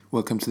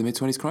Welcome to the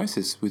Mid-20s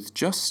Crisis with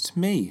just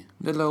me,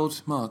 little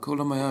old Mark,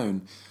 all on my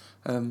own.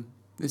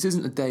 This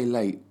isn't a day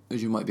late,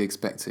 as you might be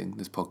expecting,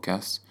 this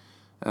podcast.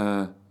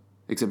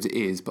 Except it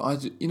is,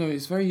 but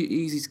it's very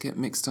easy to get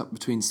mixed up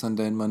between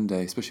Sunday and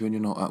Monday, especially when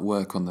you're not at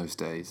work on those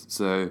days.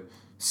 So,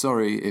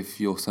 sorry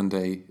if your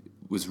Sunday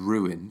was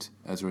ruined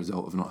as a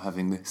result of not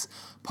having this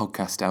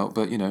podcast out,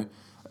 but,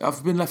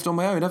 I've been left on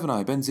my own, haven't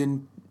I? Ben's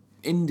in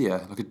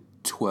India, like a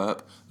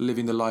twerp,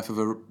 living the life of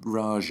a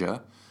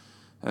Raja.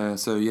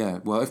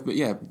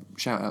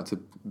 Shout out to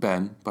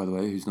Ben, by the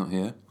way, who's not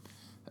here.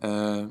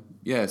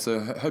 So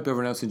I hope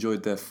everyone else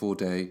enjoyed their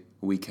 4-day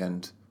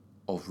weekend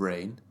of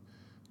rain.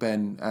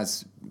 Ben,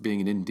 as being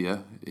in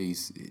India,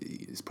 it's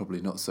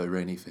probably not so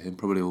rainy for him.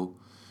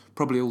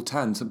 Probably all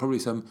tan. So probably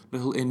some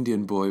little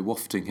Indian boy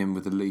wafting him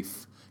with a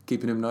leaf,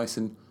 keeping him nice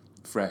and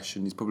fresh.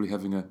 And he's probably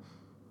having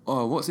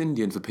what's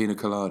Indian for pina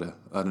colada?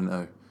 I don't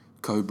know.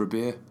 Cobra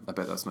beer? I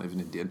bet that's not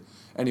even Indian.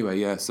 Anyway,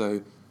 yeah.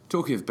 So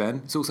talking of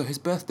Ben, it's also his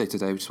birthday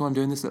today, which is why I'm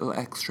doing this little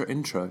extra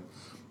intro.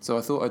 So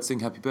I thought I'd sing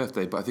happy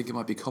birthday, but I think it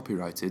might be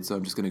copyrighted, so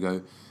I'm just going to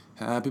go,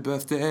 happy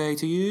birthday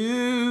to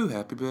you,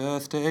 happy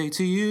birthday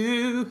to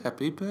you,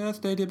 happy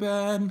birthday to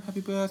Ben,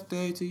 happy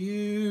birthday to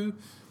you.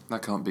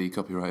 That can't be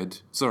copyrighted.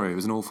 Sorry, it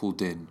was an awful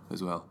din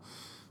as well.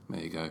 There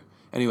you go.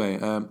 Anyway,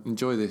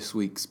 enjoy this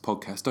week's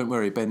podcast. Don't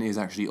worry, Ben is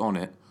actually on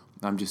it.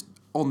 I'm just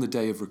on the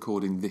day of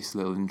recording this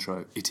little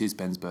intro. It is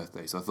Ben's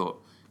birthday, so I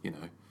thought,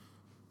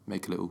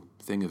 make a little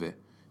thing of it.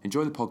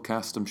 Enjoy the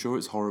podcast. I'm sure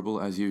it's horrible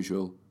as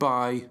usual.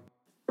 Bye.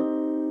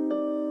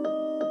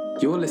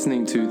 You're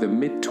listening to the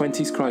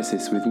Mid-20s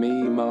Crisis with me,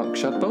 Mark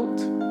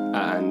Shadbolt.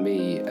 And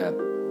me,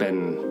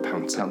 Ben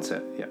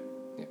Pouncer. Yeah,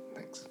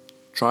 thanks.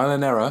 Trial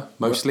and error,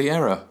 mostly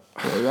error.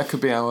 That could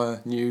be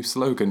our new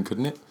slogan,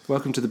 couldn't it?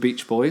 Welcome to the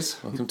Beach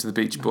Boys. Welcome to the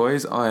Beach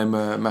Boys. I am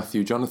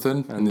Matthew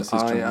Jonathan. And this is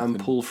Jonathan. I am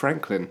Paul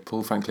Franklin.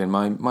 Paul Franklin,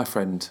 my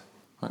friend.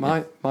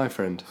 My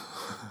friend.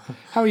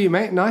 How are you,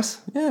 mate?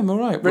 Nice? Yeah, I'm all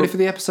right. Ready for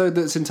the episode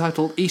that's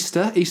entitled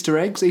Easter, Easter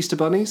eggs, Easter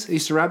bunnies,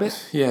 Easter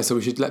rabbit? Yeah, so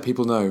we should let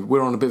people know.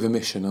 We're on a bit of a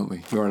mission, aren't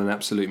we? We're on an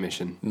absolute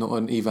mission. Not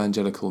an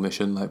evangelical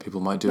mission like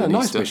people might do a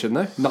nice Easter. Mission,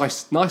 though.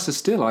 Nicer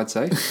still, I'd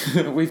say.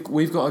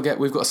 we've got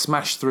to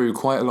smash through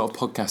quite a lot of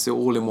podcasts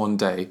all in one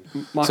day.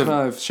 Mike and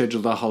I have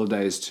scheduled our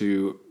holidays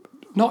to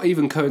not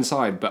even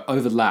coincide, but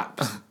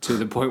overlap to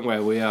the point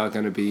where we are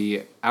going to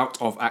be out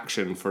of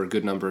action for a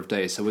good number of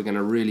days. So we're going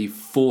to really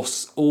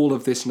force all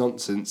of this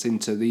nonsense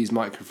into these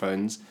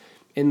microphones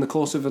in the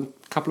course of a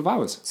couple of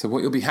hours. So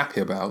what you'll be happy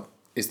about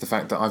is the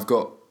fact that we've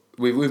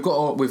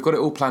got it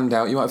all planned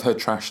out. You might have heard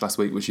Trash last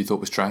week, which you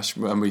thought was trash,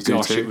 and we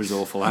do too. It was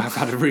awful. I've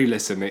had a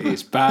re-listen. It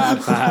is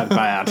bad.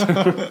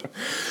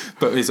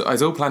 But it's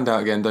all planned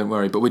out again. Don't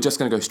worry. But we're just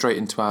going to go straight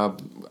into our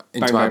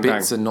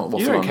bits and not waffle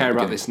on. You don't care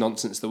about this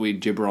nonsense that we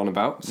gibber on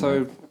about,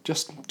 so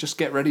just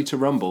get ready to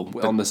rumble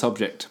on the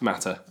subject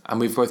matter. And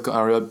we've both got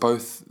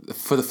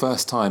for the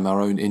first time,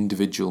 our own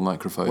individual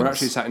microphones. We're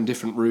actually sat in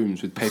different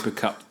rooms with paper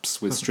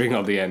cups with string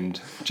on the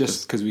end,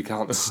 just because we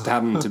can't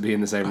stand to be in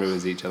the same room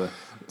as each other.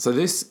 So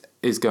this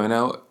is going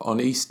out on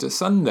Easter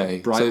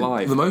Sunday.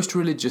 Live. The most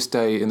religious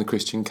day in the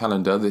Christian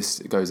calendar, this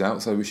goes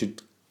out, so we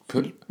should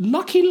put...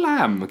 Lucky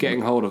lamb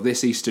getting hold of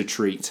this Easter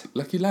treat.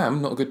 Lucky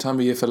lamb, not a good time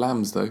of year for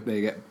lambs, though.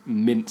 They get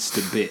minced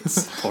to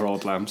bits, poor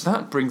old lambs.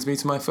 That brings me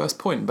to my first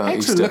point about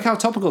Excellent, Easter. Look how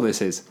topical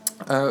this is.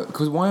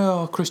 Because why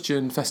are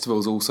Christian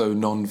festivals also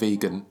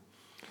non-vegan?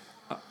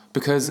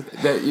 Because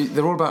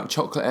they're all about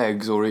chocolate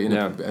eggs or eating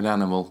an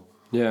animal.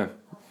 Yeah.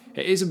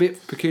 It is a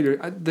bit peculiar.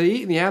 The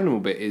eating the animal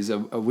bit is a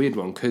weird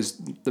one,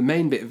 because the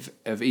main bit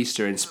of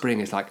Easter in spring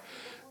is like,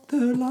 the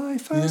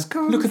life has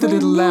come. Look at the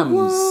little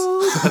lambs.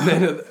 And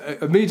then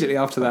immediately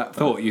after that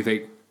thought, you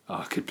think,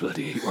 I could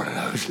bloody eat one of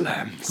those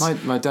lambs.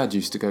 My dad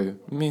used to go,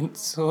 mint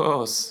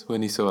sauce,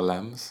 when he saw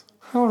lambs.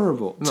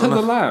 Horrible. The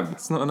lamb.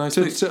 It's not a nice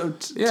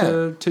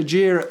to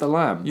jeer at the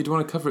lamb. You'd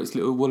want to cover its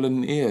little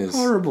woolen ears.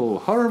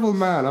 Horrible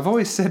man. I've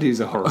always said he's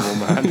a horrible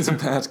man. He's a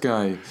bad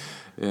guy.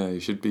 Yeah, he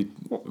should be.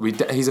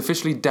 He's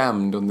officially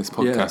damned on this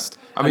podcast.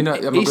 Yeah. I mean,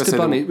 I'm Easter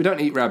bunny. We don't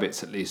eat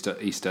rabbits at least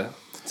at Easter,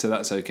 so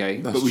that's okay.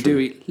 But we do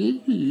eat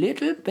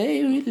little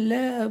baby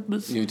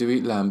lambs. You do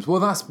eat lambs. Well,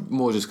 that's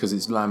more just because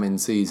it's lamb in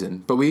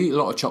season. But we eat a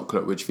lot of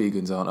chocolate, which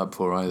vegans aren't up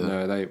for either.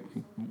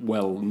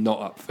 No, not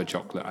up for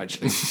chocolate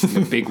actually,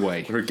 in a big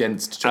way. They're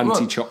against chocolate.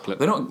 Anti-chocolate.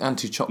 They're not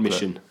anti-chocolate.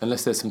 Mission.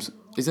 Unless there's some.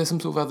 Is there some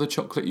sort of other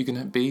chocolate you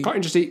can be? Can't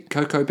you just eat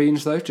cocoa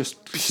beans though?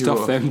 Just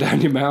stuff them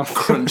down your mouth.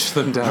 Crunch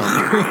them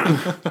down.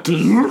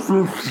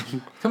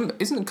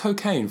 Isn't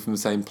cocaine from the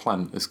same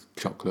plant as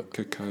chocolate?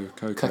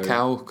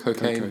 Cacao,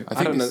 cocaine.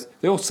 I don't know.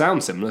 They all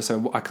sound similar,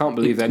 so I can't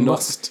believe they're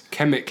not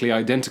chemically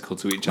identical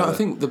to each other. I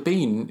think the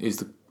bean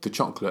is the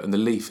chocolate and the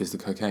leaf is the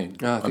cocaine.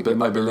 I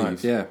believe.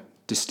 Right. Yeah.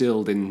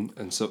 Distilled in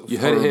and sort of. You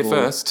heard it here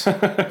first.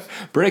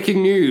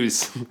 Breaking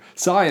news: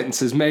 science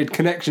has made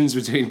connections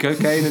between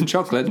cocaine and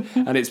chocolate,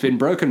 and it's been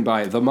broken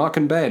by the Mark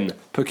and Ben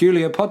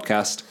Peculiar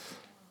Podcast.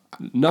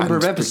 Number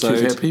of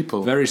episodes,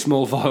 people. Very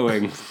small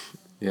following.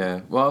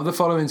 Yeah. Well, the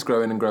following's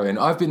growing and growing.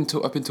 I've been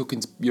talking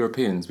to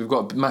Europeans. We've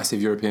got a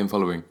massive European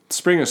following.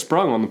 Spring has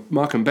sprung on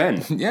Mark and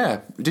Ben. Yeah.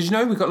 Did you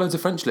know we've got loads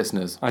of French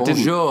listeners? I didn't.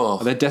 Bonjour.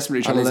 They're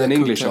desperately trying to learn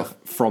English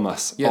from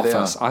us. Yeah, they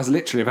us. are. I was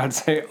literally about to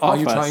say off Are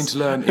you us. trying to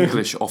learn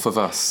English off of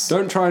us?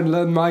 Don't try and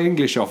learn my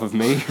English off of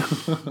me.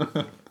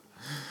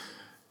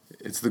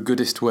 It's the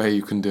goodest way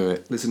you can do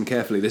it. Listen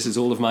carefully. This is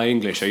all of my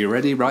English. Are you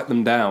ready? Write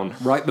them down.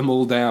 Write them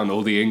all down.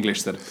 All the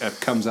English that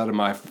comes out of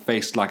my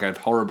face like a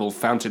horrible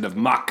fountain of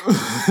muck.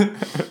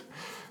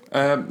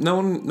 No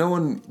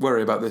one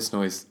worry about this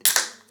noise.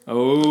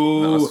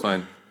 Oh, No, that's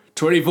fine.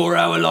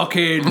 24-hour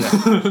lock-in.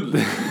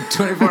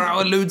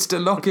 24-hour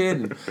Ludster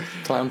lock-in.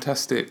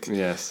 Clowntastic.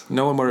 Yes.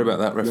 No one worry about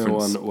that No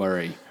reference. one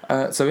worry.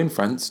 So in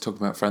France,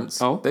 talking about France,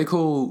 they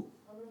call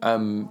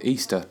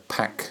Easter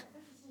Pâques.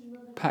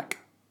 Pack.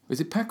 Is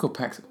it Pâques or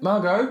Pax?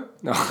 Margot?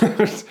 No.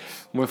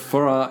 Well,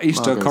 for our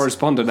Easter Margot's.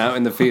 correspondent out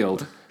in the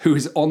field, who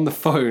is on the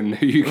phone,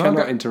 who you Margot.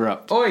 cannot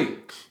interrupt. Oi!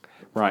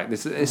 Right,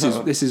 this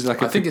is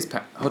like I think it's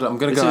Pâques. Hold on, I'm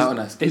going to this go is- out and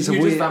ask. It's You a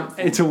just weird. vamp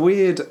for It's a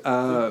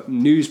weird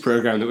news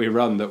program that we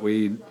run that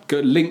we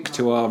link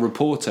to our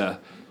reporter,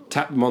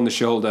 tap them on the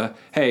shoulder.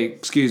 Hey,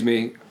 excuse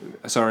me,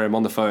 sorry, I'm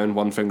on the phone.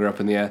 One finger up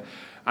in the air,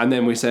 and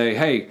then we say,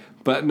 hey.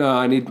 But no,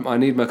 I need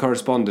my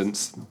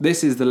correspondence.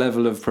 This is the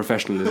level of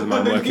professionalism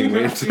I'm working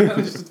with.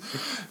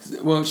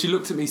 Well, she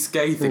looked at me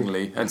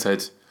scathingly and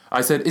said, I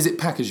said, is it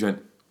Pâques? She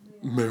went,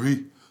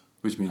 Mary,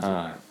 which means,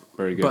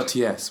 Very good. but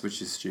yes, which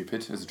is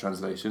stupid as a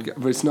translation.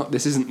 But it's not.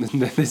 This isn't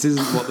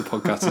what the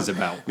podcast is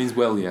about. It means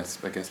well, yes,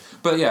 I guess.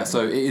 But yeah,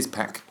 so it is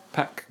Pâques.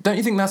 Pack. Don't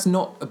you think that's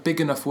not a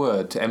big enough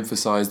word to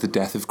emphasise the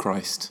death of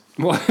Christ?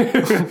 What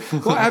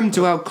happened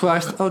to our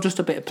Christ? Oh, just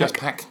a bit of Just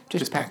pack. Pâques.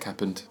 Just Pâques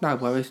happened. No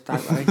worries,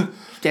 don't worry.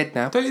 He's dead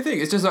now. Don't you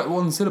think? It's just like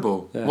one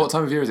syllable. Yeah. What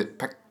time of year is it?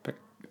 Pâques.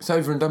 It's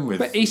over and done with.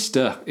 But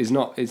Easter is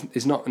not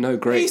no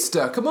great.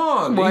 Easter, come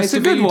on! Well, it's Easter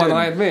a good one. Eden.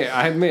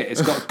 I admit.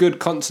 It's got good It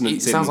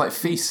consonants. sounds in. like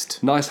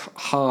feast. Nice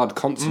hard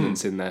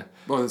consonants in there.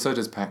 Well, so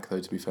does Pâques,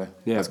 though, to be fair.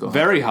 Yeah, That's got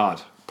very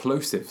hard.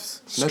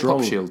 plosives. No Strong.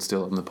 pop shield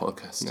still on the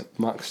podcast.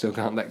 Mark still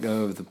can't let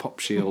go of the pop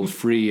shield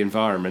free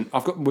environment.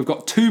 We've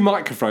got 2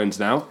 microphones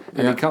now,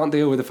 and Yeah. he can't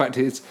deal with the fact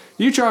it's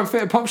you try and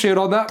fit a pop shield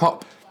on that.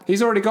 Pop.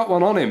 He's already got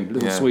one on him,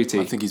 little Yeah, sweetie.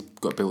 I think he's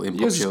got built-in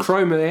pop Yours is shield.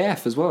 chrome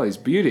AF as well. He's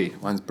beauty.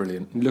 Mine's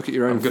brilliant. Look at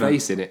your own gonna-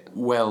 face in it.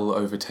 Well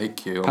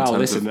overtake you. On Pal, terms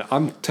listen, of-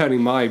 I'm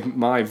turning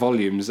my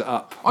volumes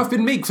up. I've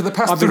been meek for the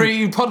past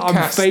 3 podcasts.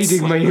 I'm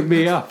fading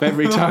me up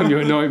every time you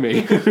annoy me.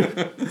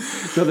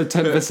 Another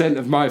 10%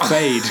 of my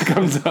fade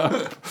comes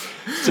up.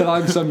 Till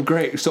I'm some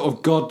great sort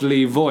of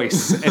godly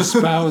voice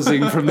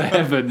espousing from the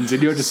heavens,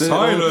 and you're just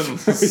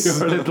Silence.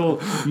 you're a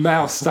little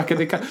mouse stuck in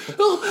the car.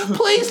 Oh,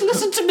 please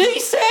listen to me,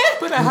 sir.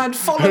 But I had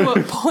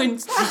follow-up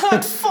points. I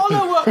had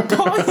follow-up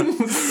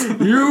points.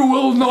 You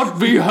will not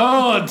be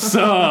heard,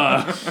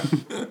 sir.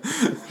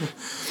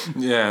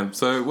 Yeah.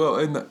 So, well,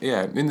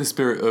 in the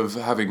spirit of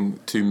having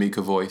too meek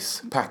a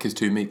voice, Pâques is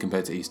too meek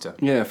compared to Easter.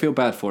 Yeah, I feel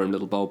bad for him,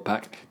 little bulb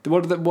pack.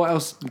 What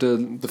else?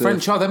 The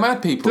French are they're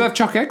mad people. Do they have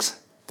choc eggs?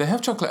 They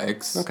have chocolate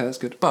eggs. Okay, that's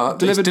good. But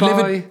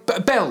Delivered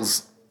but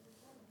bells.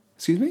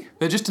 Excuse me?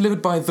 They're just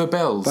delivered by the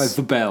bells. By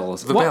the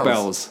bells. The What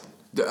bells.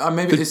 bells?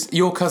 Maybe it's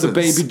your The cousins.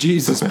 baby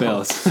Jesus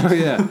bells. Oh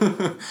yeah. No,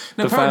 the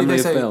apparently family they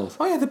of say, bells.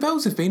 oh yeah, the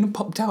bells have been and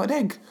popped out an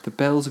egg. The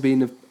bells have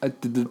been.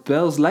 The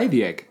bells lay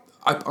the egg.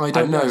 I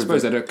don't know. I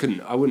suppose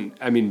but- I wouldn't.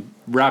 I mean,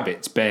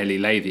 rabbits barely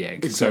lay the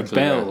eggs, Exactly, so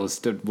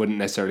bells wouldn't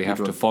necessarily have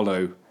to wouldn't.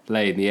 follow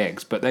laying the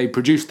eggs, but they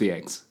produce the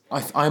eggs.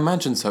 I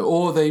imagine so.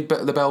 Or the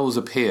bells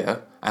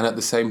appear, and at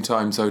the same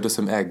time, so do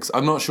some eggs.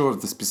 I'm not sure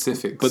of the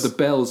specifics. But the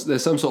bells,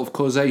 there's some sort of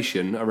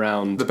causation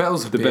around The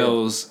bells the appear,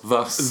 bells,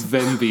 thus.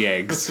 then the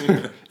eggs.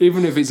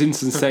 Even if it's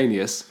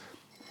instantaneous,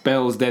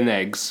 bells then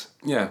eggs.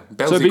 yeah,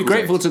 bells. So be equals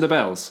grateful eggs. to the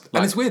bells.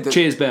 And it's weird that-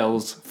 cheers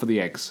bells for the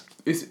eggs.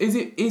 Is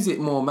it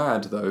more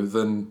mad though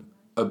than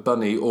a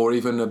bunny or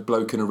even a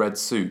bloke in a red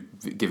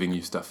suit giving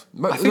you stuff?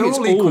 I think it's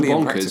all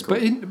bonkers,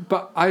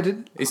 but I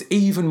did. it's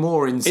even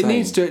more insane. It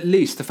needs to at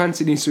least the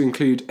fantasy needs to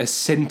include a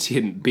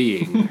sentient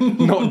being,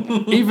 not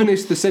even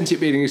if the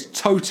sentient being is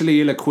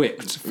totally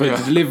ill-equipped for Yeah.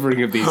 the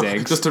delivering of these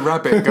eggs. Just a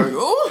rabbit going,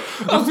 oh,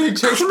 I'm being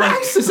chased by.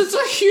 Christ, this is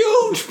a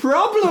huge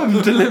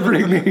problem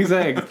delivering these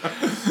eggs.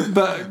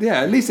 But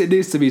yeah, at least it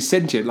needs to be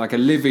sentient, like a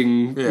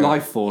living Yeah.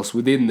 life force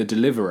within the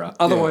deliverer.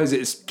 Otherwise,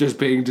 it's just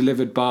being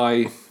delivered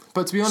by.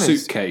 But to be honest,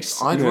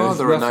 Suitcase. I'd You know,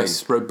 rather a nothing.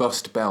 nice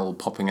robust bell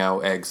popping out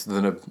eggs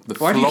than the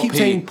Why do you keep floppy-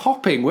 saying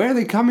popping? Where are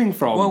they coming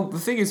from? Well, the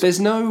thing is, there's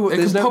no they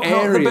can pop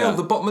out area. the bell,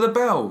 the bottom of the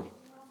bell.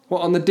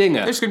 What on the dinger?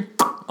 They're just going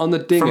On the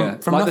dinger,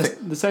 from like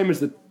nothing. the same as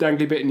the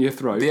dangly bit in your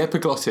throat. the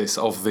epiglottis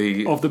of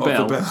the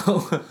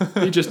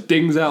bell. He just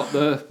dings out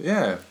the.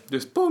 Yeah,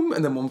 just boom,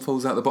 and then one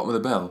falls out the bottom of the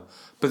bell.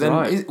 But then,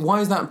 Right.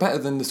 why is that better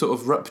than the sort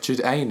of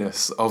ruptured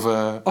anus of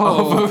a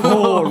poor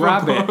of a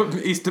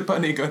rabbit. Easter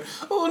bunny going,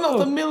 oh, not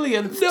the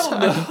millionth Not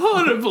the time.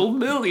 horrible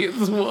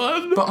millionth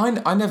one. But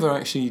I never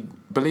actually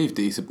believed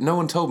the Easter. No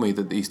one told me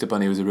that the Easter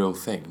bunny was a real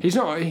thing. He's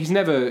not. He's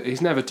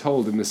never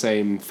told in the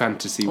same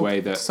fantasy way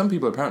that. Some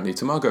people apparently,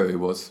 to Margot, it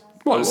was.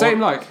 What, same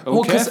like, oh,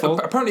 Well, 'cause careful.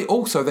 apparently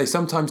also they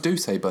sometimes do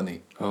say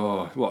bunny.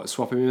 Oh, what,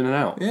 swap him in and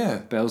out? Yeah.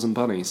 Bells and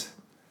bunnies.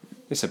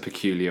 It's a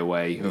peculiar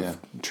way of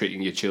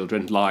treating your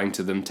children, lying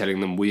to them, telling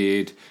them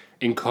weird,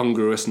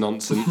 incongruous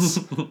nonsense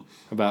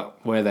about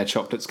where their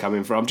chocolate's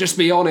coming from. Just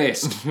be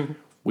honest.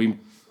 We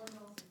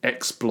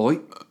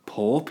exploit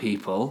poor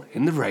people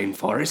in the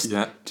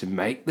rainforest to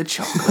make the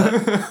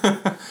chocolate.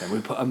 Then we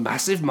put a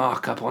massive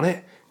markup on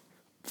it,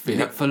 fill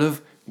it full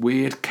of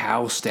weird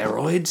cow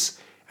steroids,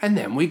 and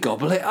then we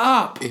gobble it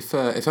up. If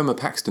Emma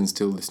Paxton's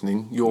still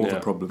listening, you're the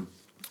problem.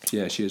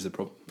 Yeah, she is the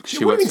problem. She What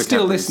do you works mean for still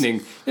Cadbury's.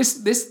 listening?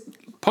 This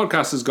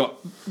podcast has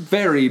got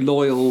very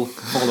loyal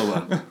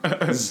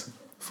followers.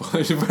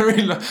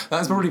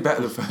 That's probably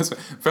better. The first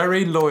one.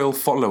 Very loyal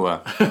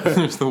follower.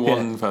 It's the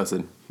one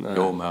person.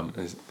 Your mum.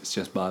 It's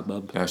just my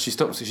mum. Yeah, she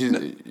stopped. She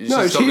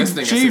No, stopped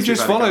listening. she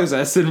just follows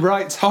us and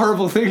writes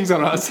horrible things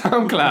on our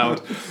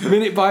SoundCloud,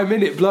 minute by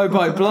minute, blow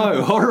by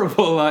blow.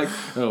 Horrible, like,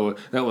 oh,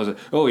 that was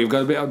you've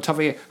got a bit on top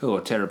of you. Oh,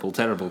 terrible,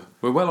 terrible.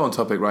 We're well on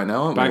topic right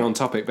now, aren't we? Bang on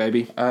topic,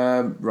 baby.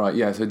 Right,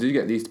 yeah. So did you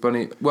get the Easter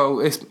Bunny? Well,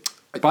 it's...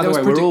 By the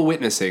way, we're all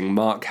witnessing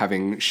Mark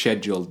having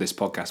scheduled this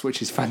podcast, which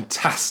is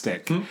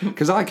fantastic.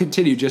 Because I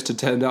continue just to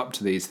turn up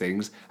to these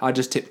things. I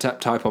just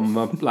type on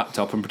my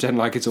laptop and pretend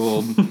like it's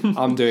all...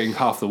 I'm doing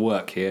half the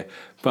work here.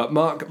 But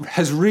Mark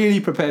has really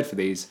prepared for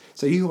these.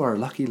 So you are a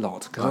lucky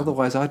lot. Because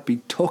otherwise I'd be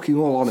talking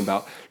all on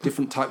about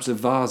different types of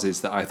vases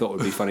that I thought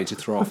would be funny to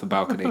throw off the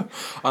balcony.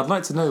 I'd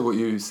like to know what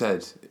you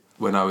said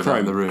when I was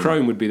out of the room.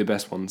 Chrome would be the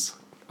best ones.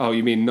 Oh,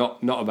 you mean not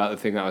about the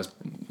thing that I was...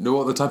 Know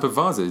what the type of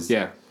vases?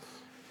 Yeah.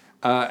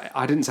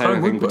 I didn't say Chrome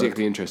anything woodwork.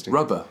 particularly interesting.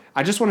 Rubber.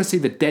 I just want to see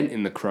the dent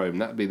in the chrome.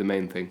 That would be the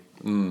main thing.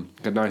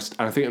 A nice,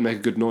 and I think it'd make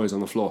a good noise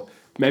on the floor.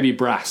 Maybe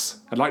brass.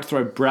 I'd like to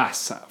throw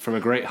brass from a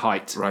great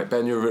height. Right,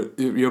 Ben,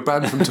 you're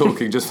banned from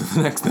talking just for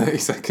the next 30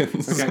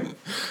 seconds. Okay.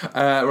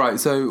 Right,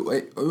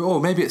 so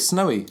maybe it's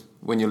snowy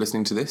when you're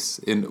listening to this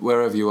in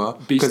wherever you are.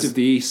 Beast 'Cause of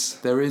the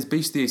East. there is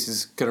Beast of the East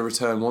is going to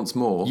return once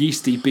more.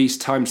 Yeasty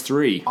Beast times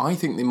 3. I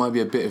think there might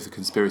be a bit of a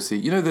conspiracy.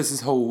 You know, there's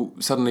this whole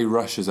suddenly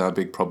Russia's our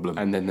big problem.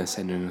 And then they're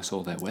sending us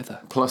all their weather.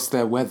 Plus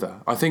their weather.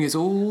 I think it's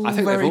all I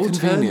think very they've all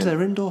convenient. turned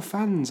their indoor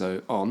fans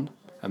on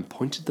and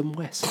pointed them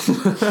west.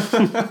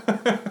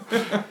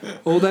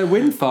 All their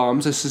wind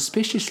farms are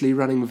suspiciously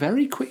running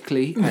very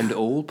quickly and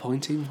all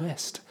pointing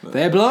west.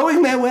 They're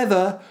blowing their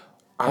weather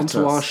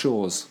onto us. our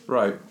shores.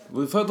 Right,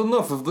 we've had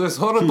enough of this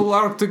horrible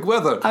Arctic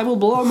weather. I will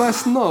blow my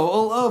snow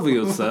all over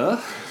you,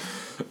 sir.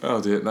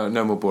 Oh dear,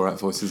 no more Borat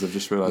voices. I've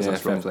just realised Yeah,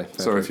 that's fair wrong. play, fair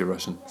Sorry play. if you're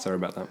Russian. Sorry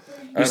about that.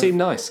 You seem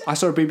nice. I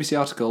saw a BBC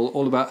article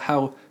all about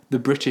how the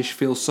British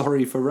feel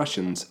sorry for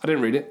Russians. I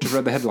didn't read it, just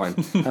read the headline.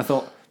 I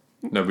thought,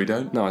 No, we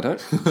don't. no, I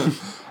don't.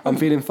 I'm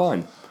feeling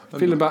fine.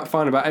 Feeling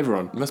fine about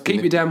everyone. Must be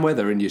Keep your damn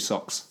weather in your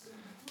socks.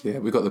 Yeah,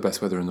 we've got the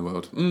best weather in the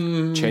world.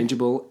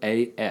 Changeable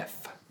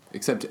AF.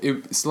 Except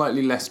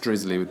slightly less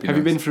drizzly would be Have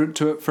you nice.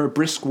 been for a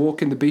brisk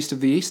walk in the Beast of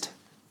the East?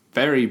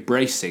 Very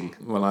bracing.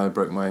 Well, I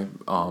broke my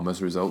arm as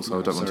a result, so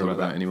I don't want to sorry talk about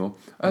about that. it anymore.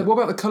 What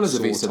about the colours of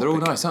Sore Easter? They're all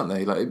topic. nice, aren't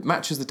they? Like, it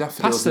matches the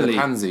daffodils and the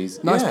Pastel-y.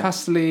 pansies. Nice yeah.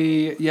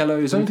 pastel-y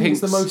yellows I don't and think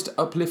pinks. it's the most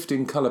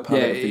uplifting colour Yeah,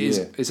 palette it of the is.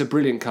 year. It's a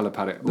brilliant colour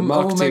palette. The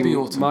Or maybe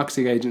autumn.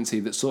 marketing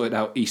agency that sorted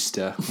out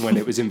Easter when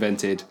it was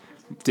invented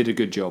did a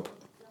good job.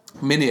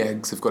 Mini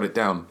eggs have got it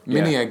down.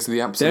 Mini eggs are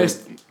the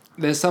absolute...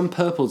 There's some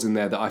purples in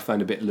there that I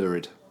find a bit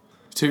lurid.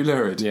 Too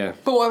lurid. Yeah.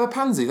 But what about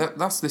pansy?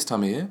 That's this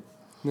time of year.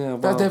 Yeah,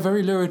 well, They're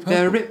very lurid purple.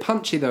 they're a bit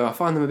punchy though. I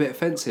find them a bit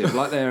offensive.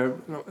 Like they're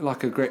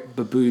like a great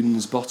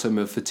baboon's bottom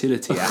of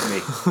fertility at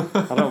me.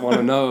 I don't want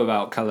to know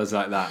about colours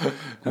like that.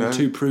 I'm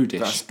too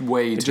prudish. That's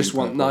way I too just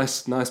want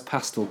purple. nice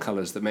pastel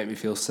colours that make me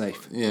feel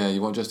safe. Yeah,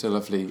 you want just a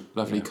lovely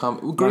calm...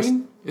 Well,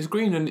 green? Is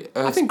green and...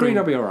 I think green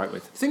I'll be all right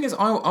with. The thing is,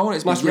 I want it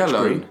to be Nice rich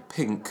yellow, green.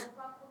 pink,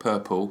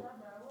 purple,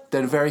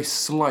 then a very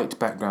slight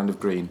background of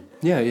green.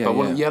 Yeah, But I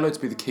want yellow to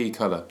be the key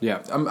colour.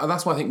 Yeah. And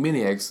that's why I think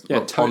mini eggs Yeah,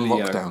 are totally on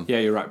yellow. lockdown. Yeah,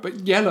 you're right.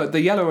 But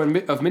the yellow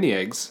of mini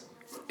eggs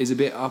is a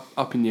bit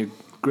up in your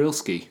grill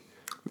ski.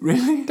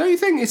 Really? Don't you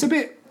think? It's a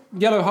bit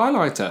yellow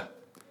highlighter.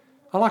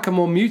 I like a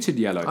more muted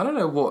yellow. I don't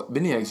know what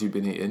mini eggs you've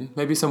been eating.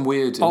 Maybe some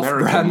weird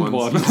American Off-brand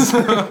ones.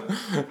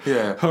 ones.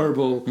 Yeah.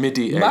 Horrible.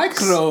 Midi eggs.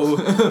 Micro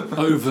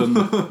ovum.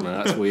 No,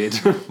 that's weird.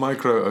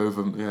 Micro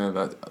ovum. Yeah,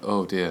 that...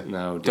 Oh, dear.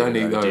 No, dear, Don't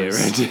eat oh, dear,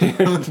 those. oh,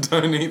 dear.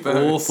 Don't eat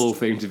those. Awful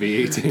thing to be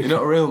eating. You're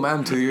not a real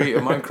man till you eat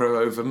a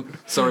micro ovum.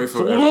 Sorry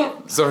for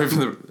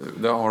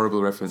the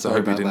horrible reference. I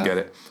hope you about didn't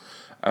that.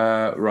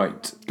 get it.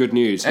 Right. Good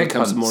news. Here Egg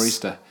comes some hunts. more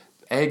Easter.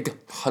 Egg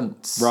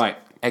hunts. Right.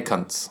 Egg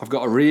hunts. I've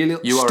got a real...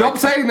 You are Stop egg-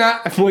 saying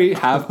that!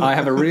 I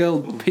have a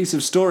real piece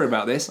of story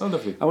about this. Oh,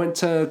 lovely. I went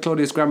to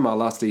Claudia's grandma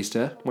last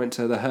Easter. Went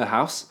to her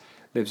house.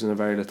 Lives in a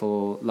very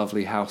little,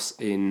 lovely house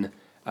in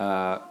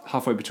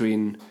halfway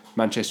between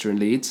Manchester and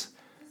Leeds.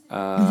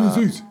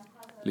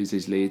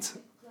 Leeds,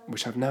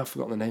 which I've now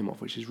forgotten the name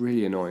of, which is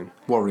really annoying.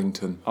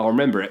 Warrington. I'll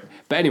remember it.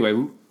 But anyway,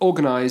 we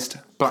organised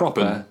Blackburn.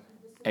 proper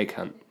egg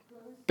hunt.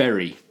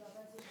 Berry.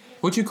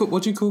 What do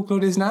you call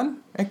Claudia's nan?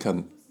 Egg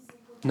hunt.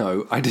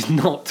 No, I did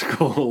not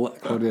call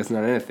Claudia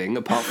Esnaran anything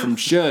apart from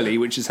Shirley,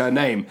 which is her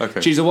name.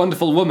 Okay. She's a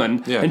wonderful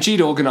woman, Yeah. and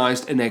she'd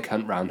organised an egg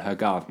hunt round her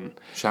garden.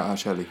 Shout out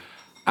Shelley.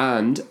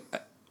 And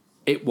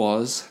it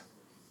was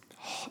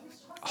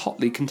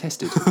hotly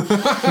contested.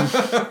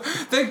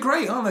 They're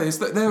great, aren't they?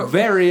 They're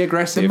Very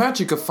aggressive. the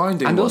magic of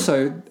finding And one.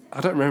 also,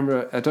 I don't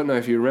know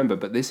if you remember,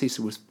 but this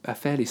Easter was a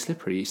fairly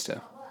slippery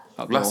Easter.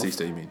 Up Last north.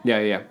 Easter, you mean?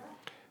 Yeah.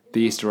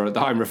 The Easter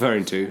that I'm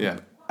referring to Yeah.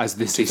 as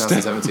this Easter.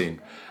 2017.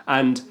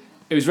 And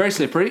it was very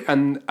slippery,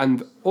 and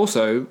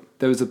also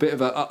there was a bit of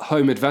a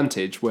home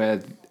advantage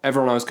where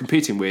everyone I was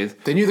competing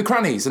with, They knew the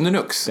crannies and the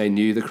nooks. they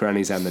knew the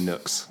crannies and the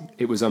nooks.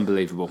 It was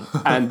unbelievable.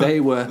 And they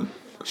were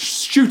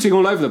shooting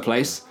all over the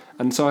place,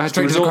 and so I had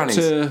Straight to to the resort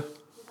crannies. to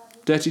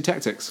dirty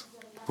tactics.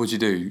 What'd you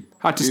do?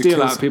 I had to You steal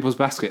killed out of people's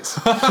baskets.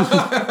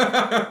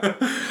 I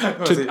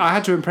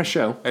had to impress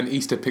Shell. an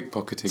Easter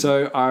pickpocketing.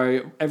 So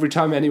every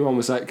time anyone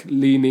was like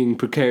leaning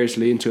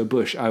precariously into a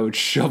bush, I would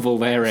shovel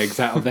their eggs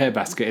out of their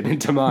basket and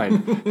into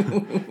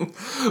mine.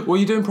 Were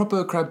you doing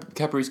proper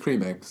Cadbury's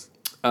cream eggs?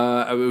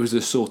 It was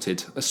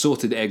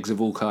assorted eggs of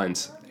all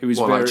kinds. It was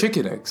What, very like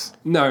chicken eggs?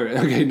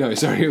 no,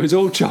 sorry, it was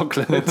all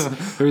chocolate.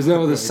 There was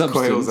no other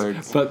substance. Quail's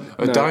eggs. But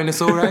A no.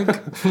 dinosaur egg?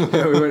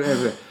 Yeah, we went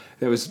over.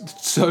 There was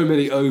so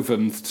many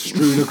ovum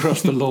strewn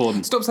across the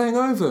lawn. Stop saying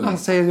ovum. I'm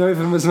saying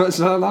ovum as much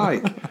as I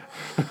like.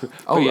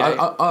 Oh,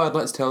 yeah. I'd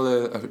like to tell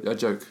a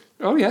joke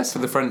Oh yes. for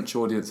the French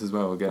audience as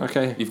well. Again,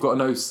 Okay. You've got to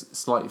know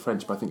slightly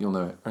French, but I think you'll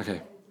know it.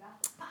 Okay.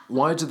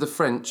 Why do the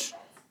French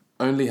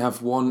only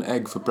have one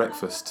egg for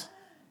breakfast?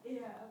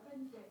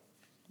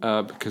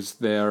 Because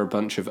they're a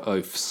bunch of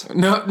oafs.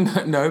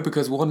 No,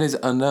 because one is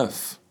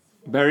enough.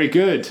 Very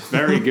good.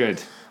 Very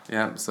good.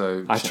 Yeah,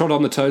 so I trod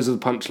on the toes of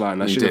the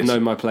punchline. I should have did.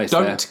 known my place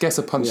don't there. guess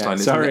a punchline. Yeah,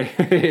 isn't sorry,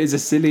 it? it is a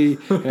silly.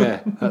 Yeah,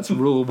 that's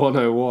rule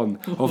 101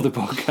 of the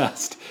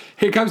podcast.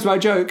 Here comes my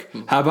joke.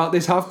 How about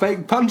this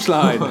half-baked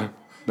punchline?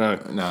 No.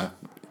 No,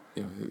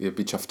 you'd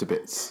be chuffed to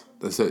bits.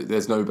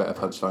 There's no better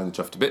punchline than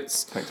chuffed to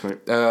bits. Thanks, mate.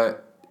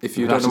 If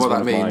you That's don't know what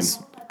one that of means,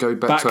 go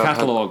back, Back to our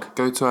catalogue.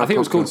 Go to our I think it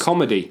was called podcast.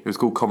 comedy. It was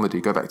called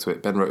comedy. Go back to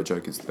it. Ben wrote a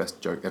joke. It's the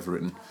best joke ever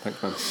written.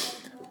 Thanks, man.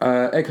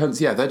 Egg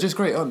hunts, yeah, they're just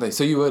great, aren't they?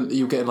 So you were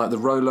getting like the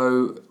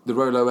Rolo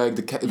egg,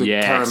 the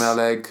Yes. caramel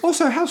egg.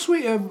 Also, how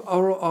sweet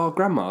are our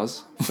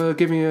grandmas for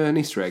giving you an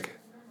Easter egg?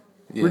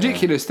 Yeah.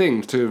 Ridiculous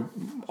thing to.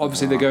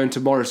 Obviously, they go into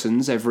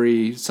Morrison's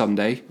every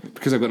Sunday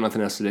because they've got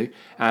nothing else to do,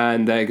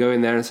 and they go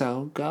in there and say,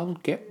 "Oh, go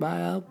get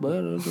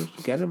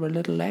get him a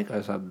little egg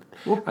or something."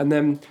 And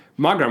then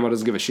my grandma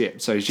doesn't give a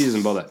shit, so she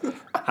doesn't bother.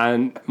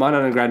 And my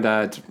nan and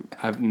granddad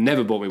have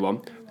never bought me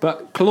one,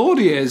 but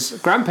Claudia's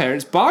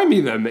grandparents buy me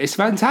them. It's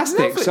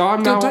fantastic. Lovely. So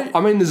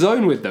I'm in the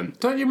zone with them.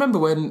 Don't you remember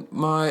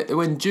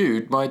when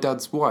Jude, my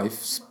dad's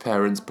wife's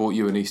parents, bought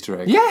you an Easter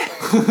egg? Yeah,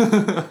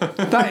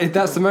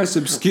 that's the most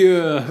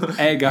obscure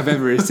egg I've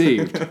ever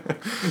received.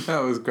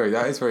 That was great.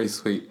 That is very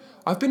sweet.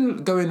 I've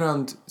been going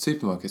around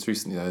supermarkets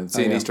recently though, and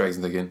seeing yeah. Easter eggs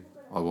and thinking,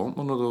 I want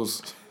one of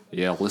those.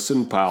 Yeah,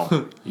 listen,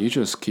 pal. You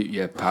just keep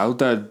your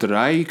powder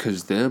dry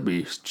because they'll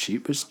be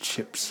cheap as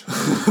chips.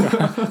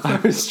 I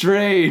was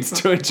strayed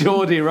to a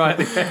Geordie right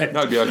there.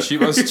 That'd be on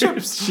cheap as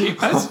chips.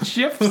 Cheap as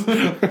chips.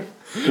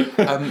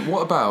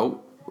 What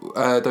about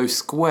those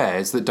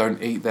squares that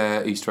don't eat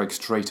their Easter egg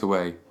straight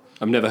away?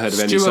 I've never heard of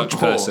any Stuart such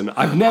Paul. person.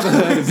 I've never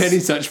heard of any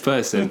such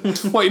person.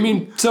 What, you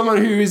mean someone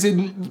who is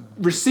in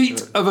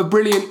receipt of a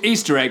brilliant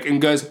Easter egg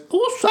and goes,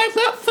 "Oh, save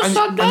that for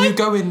Sunday"? And you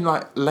go in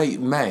like late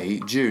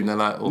May, June, they're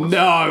like, oh,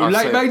 No,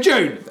 late May,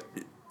 June.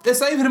 They're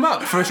saving them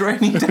up for a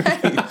rainy day.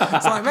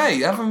 It's like,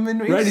 mate, have them in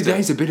Rainy Easter.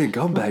 days have been and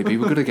gone, baby.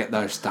 We're going to get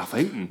those stuff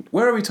eaten.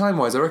 Where are we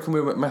time-wise? I reckon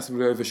we're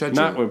massively over schedule.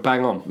 No, we're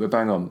bang on. We're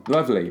bang on.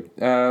 Lovely.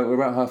 We're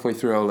about halfway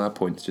through all our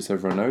points, just so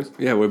everyone knows.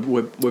 Yeah, we're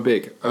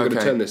big. I'm going to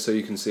Okay. turn this so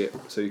you can see it.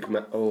 So you can.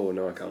 Oh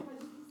no, I can't.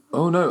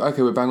 Oh, no.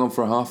 Okay, we're bang on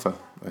for a halfer.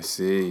 I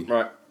see.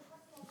 Right.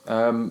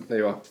 There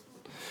you are.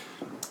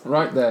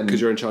 Right then.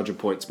 Because you're in charge of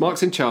points.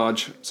 Mark's in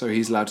charge, so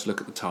he's allowed to look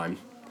at the time.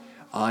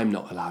 I'm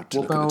not allowed to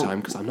What look at about- the time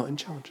because I'm not in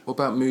charge. What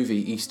about movie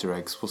Easter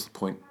eggs? What's the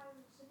point?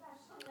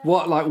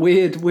 What, like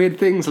weird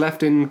things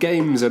left in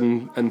games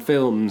and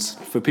films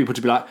for people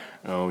to be like,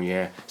 oh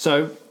yeah.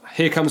 So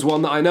here comes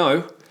one that I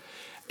know.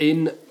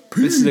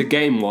 This is a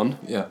game one.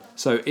 Yeah.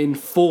 So in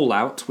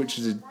Fallout, which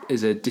is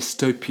a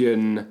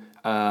dystopian,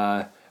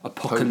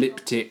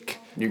 apocalyptic.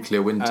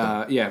 Nuclear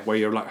winter. Where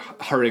you're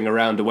like hurrying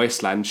around a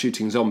wasteland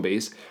shooting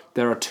zombies.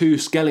 There are 2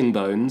 skelling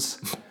bones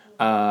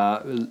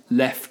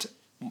left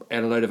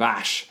in a load of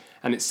ash,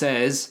 and it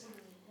says,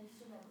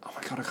 "Oh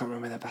my god, I can't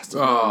remember their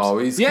bastard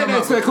names." He's come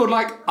up they're with called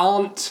like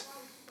Aunt.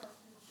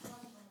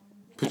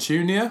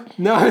 Petunia?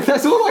 No,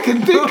 that's all I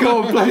can think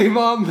of. Bloody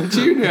Mum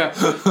Petunia.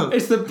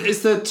 It's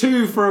the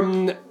 2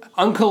 from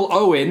Uncle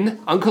Owen,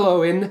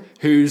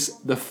 who's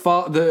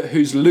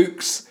who's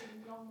Luke's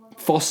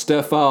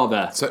foster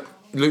father. So,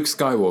 Luke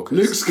Skywalker.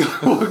 Luke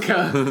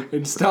Skywalker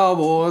in Star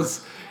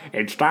Wars.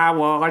 And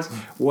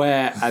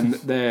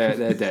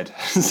they're dead.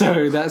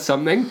 So that's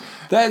something.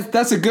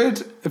 That's a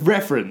good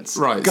reference.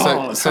 Right,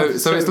 God, so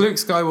it's Luke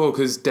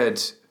Skywalker's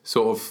dead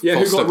sort of Yeah, who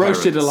foster got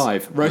roasted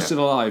parents. alive.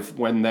 Alive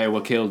when they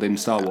were killed in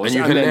Star Wars. And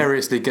you then-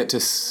 hilariously get to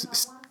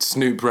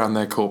snoop around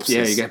their corpses.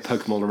 Yeah, you get to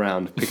poke them all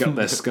around, pick up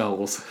their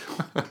skulls.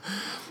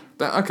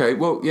 Okay,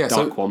 well, yeah.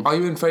 Dark So, one. are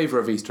you in favour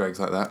of Easter eggs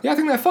like that? Yeah, I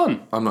think they're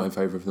fun. I'm not in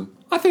favour of them.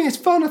 I think it's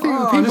fun. I think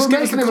the people just are give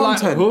us making the them like,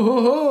 content. ho,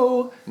 ho,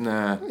 ho.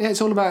 Nah. Yeah, it's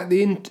all about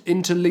the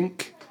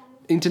interlinked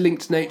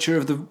nature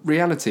of the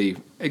reality,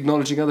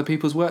 acknowledging other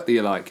people's work that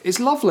you like. It's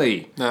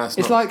lovely. No, it's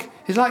it's not.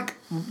 like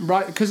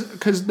right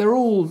because they're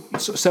all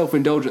sort of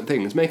self-indulgent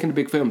things. Making a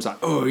big film's like,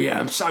 oh yeah,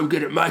 I'm so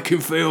good at making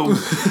films,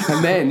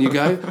 and then you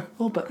go,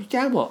 oh, but you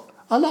know what?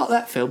 I like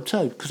that film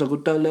too because I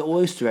could do a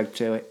little Easter egg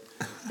to it.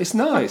 It's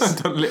nice.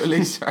 Done a little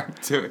Easter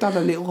egg to it. Done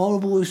a little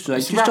horrible Easter egg.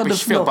 It's Just on the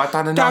rubbish film, floor. but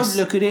done a Don't nice-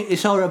 look at it.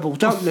 It's horrible.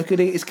 Don't look at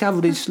it. It's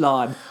covered in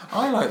slime.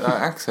 I like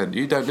that accent.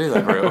 You don't do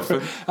that very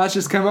often. That's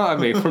just come out of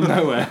me from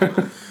nowhere.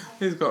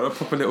 He's got a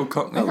proper little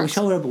cockney Oh, it's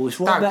accent. horrible. It's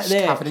right back It's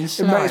there. covered in It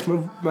slime. makes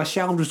my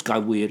shoulders go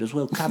weird as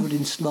well, covered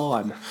in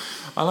slime.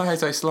 I like how you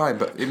say slime,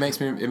 but it makes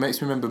me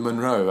remember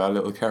Monroe, our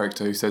little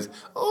character, who says,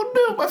 "Oh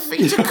no, my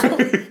feet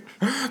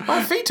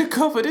are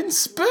covered in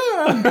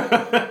sperm." Do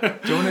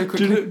you want to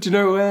quickly Do you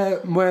know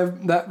where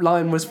that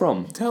line was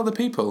from? tell the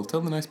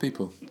nice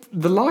people?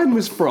 The line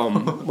was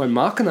from when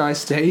Mark and I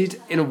stayed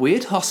in a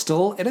weird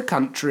hostel in a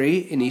country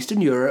in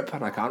Eastern Europe,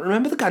 and I can't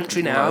remember the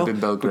country might now have been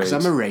Belgrade. because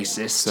I'm a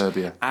racist.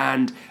 Serbia.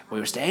 And we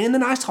were staying in the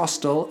nice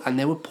hostel, and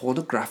there were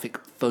pornographic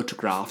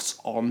photographs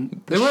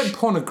on. They weren't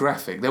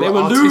pornographic. They They were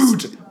were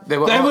artistic. lewd. They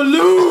were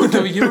lewd. They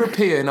were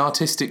European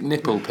artistic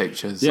nipple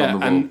pictures Yeah, on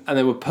the wall. and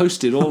they were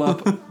posted all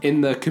up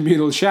in the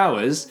communal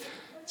showers.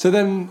 So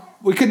then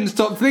we couldn't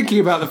stop thinking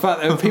about the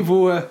fact that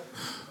people were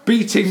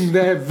beating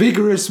their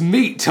vigorous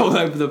meat all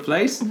over the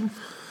place.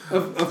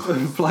 I've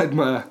applied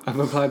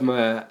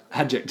my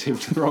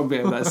adjective to the wrong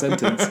bit of that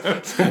sentence.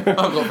 I've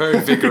got very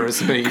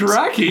vigorous meat.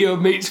 Cracky, your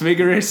meat's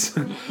vigorous.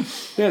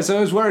 Yeah, so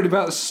I was worried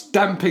about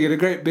stamping in a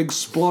great big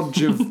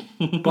splodge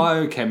of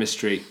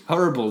biochemistry.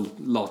 Horrible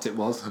lot it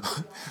was.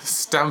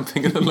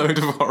 Stamping in a load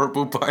of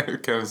horrible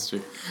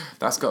biochemistry.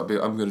 That's got to be.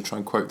 I'm going to try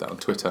and quote that on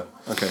Twitter.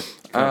 Okay.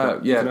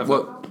 Yeah.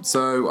 Well,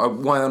 so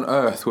why on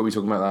earth were we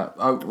talking about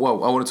that? I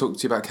want to talk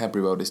to you about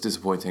Cadbury World. It's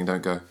disappointing.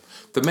 Don't go.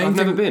 The main I've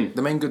thing, never been.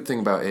 The main good thing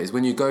about it is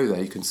when you go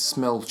there, you can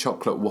smell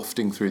chocolate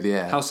wafting through the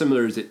air. How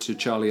similar is it to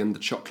Charlie and the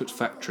Chocolate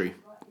Factory?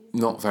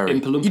 Not very.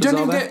 Oompa Loompas You don't are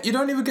even there? get. You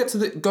don't even get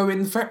to go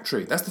in the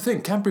factory. That's the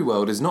thing. Cadbury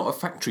World is not a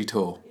factory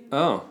tour.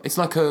 Oh. It's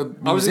like a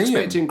museum. I was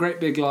expecting great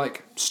big,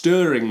 like,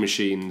 stirring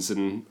machines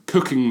and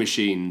cooking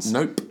machines.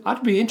 Nope.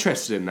 I'd be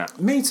interested in that.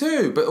 Me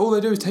too, but all they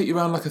do is take you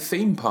around like a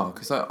theme park.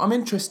 It's like, I'm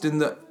interested in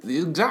the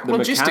exact The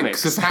logistics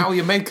mechanics. of how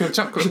you make a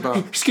chocolate bar.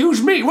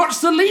 Excuse me, what's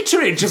the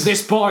literage of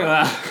this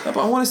boiler? No, but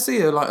I want to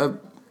see a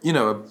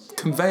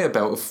conveyor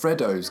belt of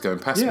Freddos going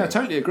past me. Yeah, I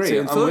totally agree. See,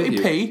 I'm with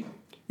 30p,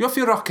 you're off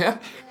your rocker.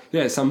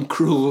 Yeah, some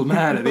cruel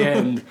man at the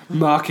end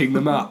marking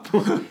them up.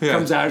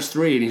 Comes out as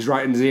 3 and he's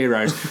writing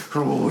zeros.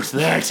 Oh,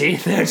 30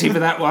 for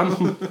that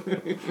one.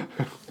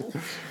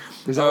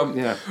 Is that,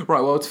 yeah.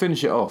 Right, well, to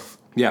finish it off,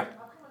 Yeah.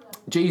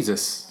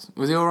 Jesus,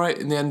 was he all right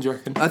in the end, do you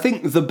reckon? I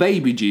think the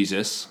baby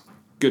Jesus,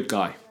 good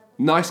guy.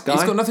 Nice guy.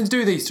 He's got nothing to do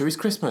with Easter, he's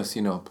Christmas,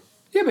 you know.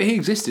 Yeah, but he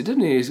existed,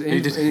 didn't he?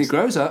 did. And he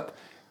grows up.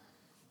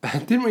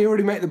 Didn't we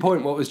already make the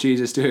point what was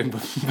Jesus doing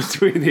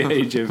between the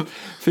age of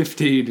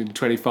 15 and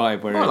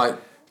 25? Where Well, like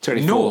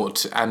 24.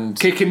 naught and...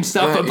 Kicking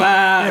stuff 30.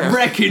 about, Yeah.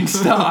 wrecking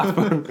stuff.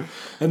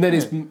 And then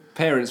his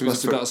parents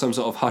must have got some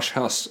sort of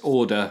hush-hush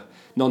order,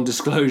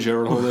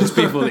 non-disclosure on all those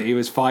people that he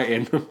was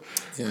fighting.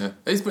 Yeah.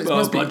 It Well, a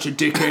must be... bunch of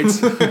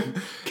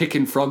dickheads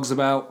kicking frogs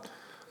about.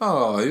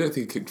 Oh, you don't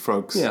think he kicked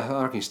frogs? Yeah,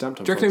 I reckon he stamped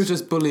on Do you reckon he was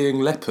frogs. just bullying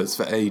lepers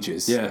for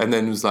ages? Yeah. And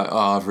then was like,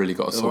 I've really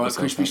got to All sort right, myself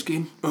crispy out.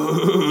 skin.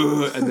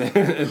 and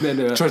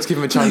then Tried to give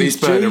him a Chinese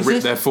Please, bird and rip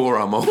Jesus. their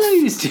forearm off.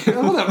 Please,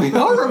 oh, that'd be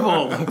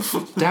horrible.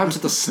 Down to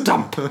the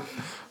stump.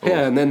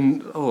 Yeah, and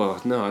then, oh,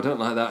 no, I don't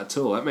like that at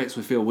all. That makes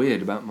me feel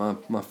weird about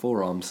my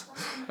forearms.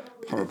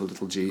 Horrible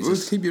little Just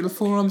Jesus. keep your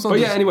forearms on. But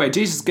yeah, anyway,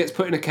 Jesus gets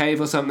put in a cave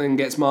or something,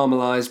 gets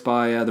marmalised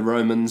by the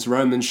Romans.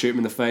 Romans shoot him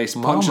in the face,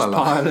 punches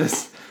Marmalade?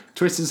 Pilate,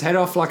 twists his head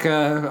off like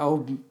a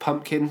old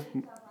pumpkin,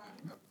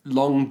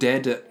 long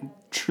dead at...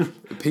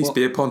 Peace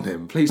be upon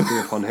him. Please be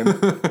upon him.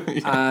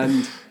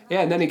 And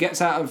yeah, and then he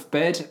gets out of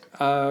bed,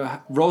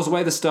 rolls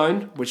away the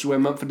stone, which is where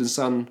Mumford &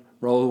 Son,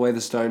 Roll Away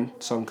the Stone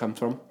song comes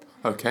from.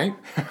 Okay.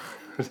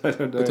 I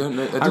don't know. I didn't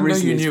know you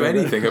recently knew spelled that.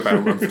 anything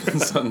about Mumford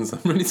 & Sons. I'm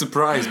really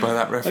surprised by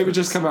that reference. It would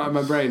just come out of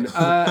my brain.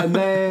 And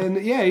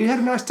then, yeah, he had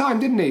a nice time,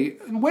 didn't he?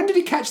 When did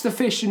he catch the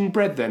fish and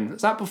bread then?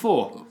 Was that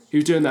before? He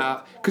was doing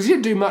that? Because he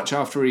didn't do much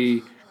after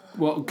he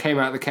came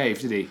out of the cave,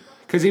 did he?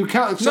 Because he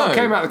sort of No,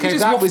 came out of the he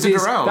cave. just wafted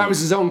around. That was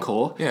his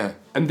encore. Yeah.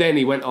 And then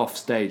he went off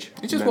stage.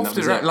 He just And then that wafted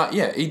was around. it. Like,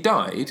 yeah, he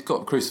died,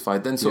 got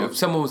crucified, then sort of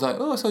someone was like,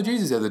 oh, I saw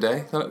Jesus the other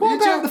day. They're like, What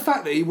 "Did about you?" the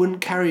fact that he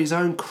wouldn't carry his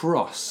own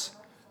cross?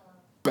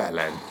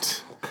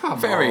 Bellend.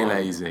 Very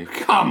lazy.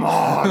 Come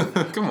on.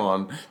 Come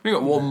on. We've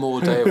got one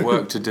more day of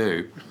work to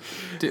do.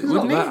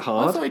 Not that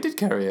hard. I thought he did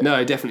carry it. No,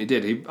 he definitely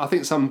did. I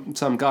think some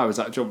guy was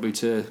like, "Do you want me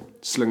to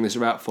sling this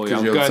out for you?" 'Cause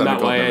I'm you're going son of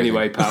that God way and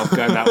anyway, pal.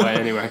 Going that way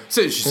anyway.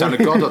 So it's your son of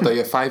God up there,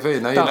 your favour,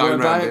 now you're Don't worry knowing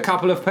about around it. it.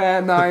 Couple of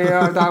pair.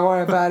 No, don't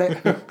worry about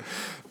it.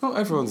 Not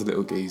everyone's a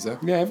little geezer.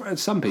 Yeah,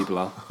 some people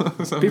are.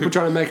 People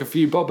trying to make a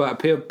few bob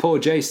out of poor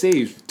JC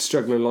who's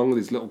struggling along with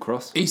his little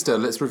cross. Easter,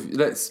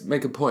 let's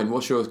make a point.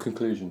 What's your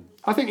conclusion?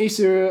 I think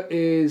Easter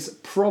is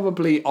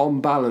probably on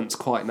balance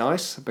quite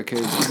nice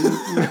because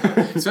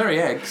It's very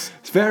eggs.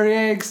 it's very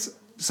eggs.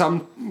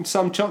 Some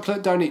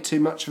chocolate. Don't eat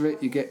too much of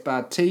it. You get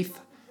bad teeth.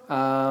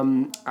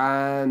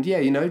 And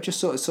yeah,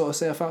 just sort of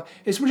say out.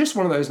 It's just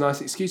one of those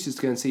nice excuses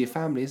to go and see your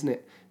family, isn't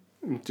it?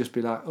 And just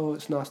be like, oh,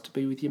 it's nice to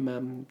be with your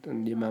mum,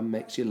 and your mum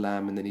makes you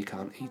lamb, and then you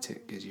can't eat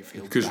it because you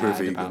feel Because we're bad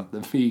vegan. about the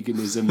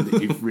veganism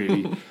that you've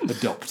really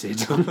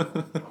adopted.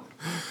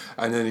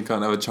 And then you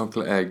can't have a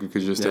chocolate egg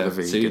because you're still a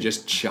vegan. So you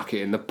just chuck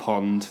it in the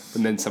pond,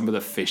 and then some of the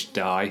fish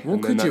die. What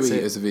and then could you that's eat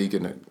it. as a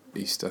vegan at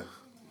Easter?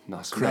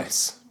 Nice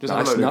Cress. Just Just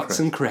have a nice load of nuts cress.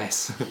 and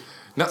cress.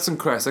 Nuts and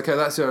cress. Okay,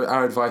 that's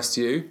our advice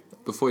to you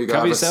before you go.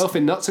 Cover have yourself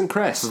in nuts and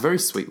cress. a very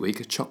sweet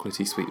week, a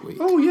chocolatey sweet week.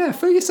 Oh yeah,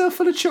 fill yourself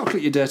full of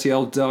chocolate, you dirty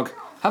old dog.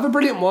 Have a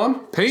brilliant one.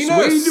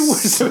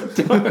 Penis!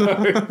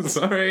 Sweet-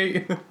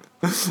 Sorry.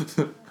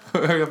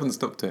 I haven't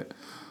stopped it.